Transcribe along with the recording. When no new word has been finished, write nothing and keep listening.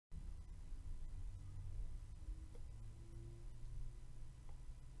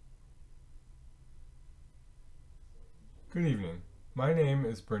Good evening. My name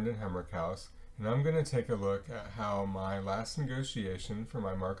is Brendan Hemmerkaus, and I'm going to take a look at how my last negotiation for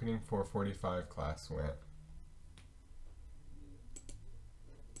my Marketing 445 class went.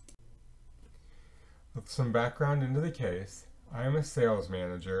 With some background into the case, I am a sales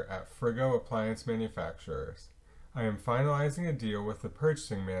manager at Frigo Appliance Manufacturers. I am finalizing a deal with the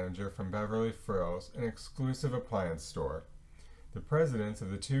purchasing manager from Beverly Frills, an exclusive appliance store. The presidents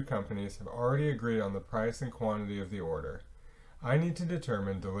of the two companies have already agreed on the price and quantity of the order. I need to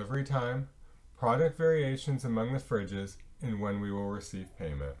determine delivery time, product variations among the fridges, and when we will receive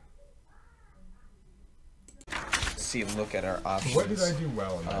payment. See and look at our options. What did I do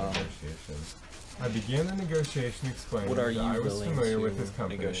well in my negotiation? I began the negotiation explaining that I was familiar with this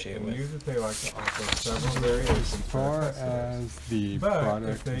company and knew that they like to offer several variations as far as the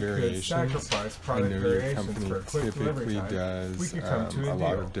product variations. I know your company typically does a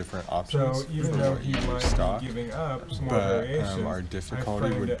lot of different options for what you stock, but our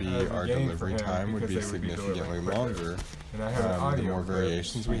difficulty would be our delivery time would be significantly longer the more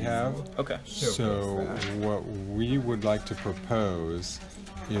variations we have. Okay. So what we would like to propose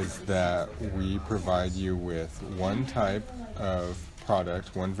is that we provide you with one type of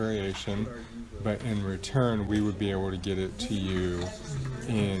product, one variation, but in return we would be able to get it to you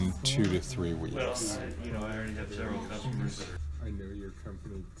in 2 to 3 weeks. I already have several customers. I know your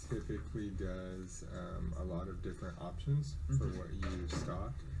company typically does a lot of different options for what you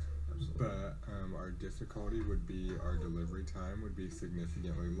stock, but our difficulty would be our delivery time would be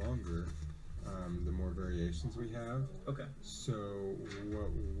significantly longer the more variations we have. Okay. So what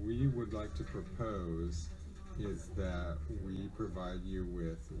we would like to propose is that we provide you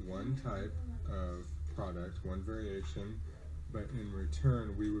with one type of product, one variation, but in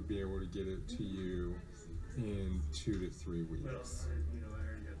return we would be able to get it to you in 2 to 3 weeks. Well, I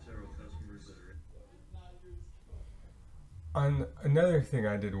already have several customers that are... On another thing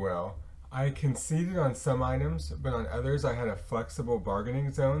I did well, I conceded on some items, but on others I had a flexible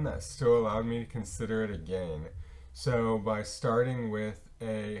bargaining zone that still allowed me to consider it a gain. So by starting with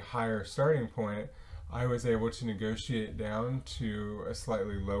a higher starting point, I was able to negotiate down to a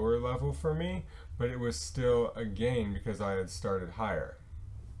slightly lower level for me, but it was still a gain because I had started higher.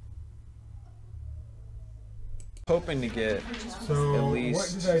 Hoping to get so at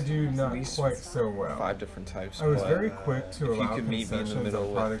least what did I do not quite so well? 5 different types. I was very quick to allow concessions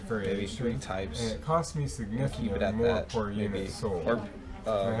on product maybe 3 variations, types, and it cost me significantly more per unit sold. Or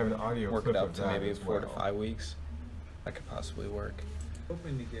I have an audio work clip it up of to that maybe as 4 well. to 5 weeks. That could possibly work.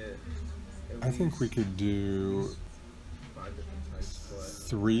 Hoping to get I think we could do 5 different types,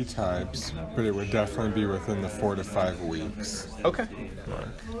 3 types, but it would definitely be within the 4 to 5 weeks. Okay.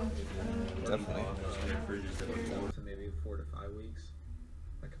 Definitely. So maybe 4 to 5 weeks.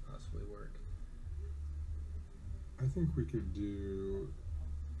 That could possibly work. I think we could do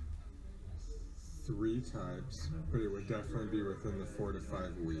 3 types, but it would definitely be within the 4 to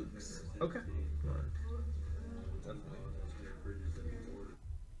 5 weeks. Okay. Definitely.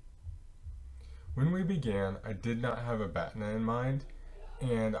 When we began, I did not have a BATNA in mind,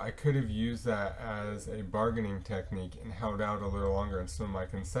 and I could have used that as a bargaining technique and held out a little longer in some of my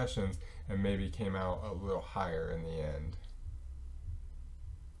concessions and maybe came out a little higher in the end.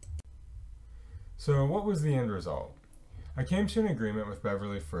 So what was the end result? I came to an agreement with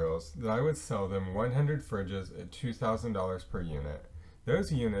Beverly Frills that I would sell them 100 fridges at $2,000 per unit.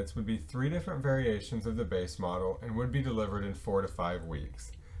 Those units would be 3 different variations of the base model and would be delivered in 4 to 5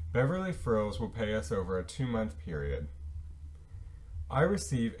 weeks. Beverly Frills will pay us over a 2-month period. I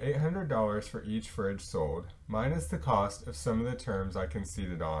receive $800 for each fridge sold, minus the cost of some of the terms I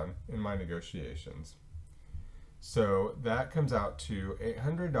conceded on in my negotiations. So that comes out to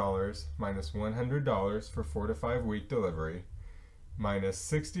 $800 minus $100 for 4 to 5 week delivery, minus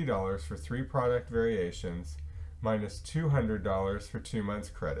 $60 for 3 product variations, minus $200 for 2 months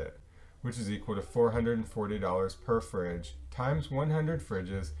credit, which is equal to $440 per fridge, times 100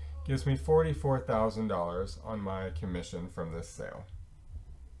 fridges, gives me $44,000 on my commission from this sale.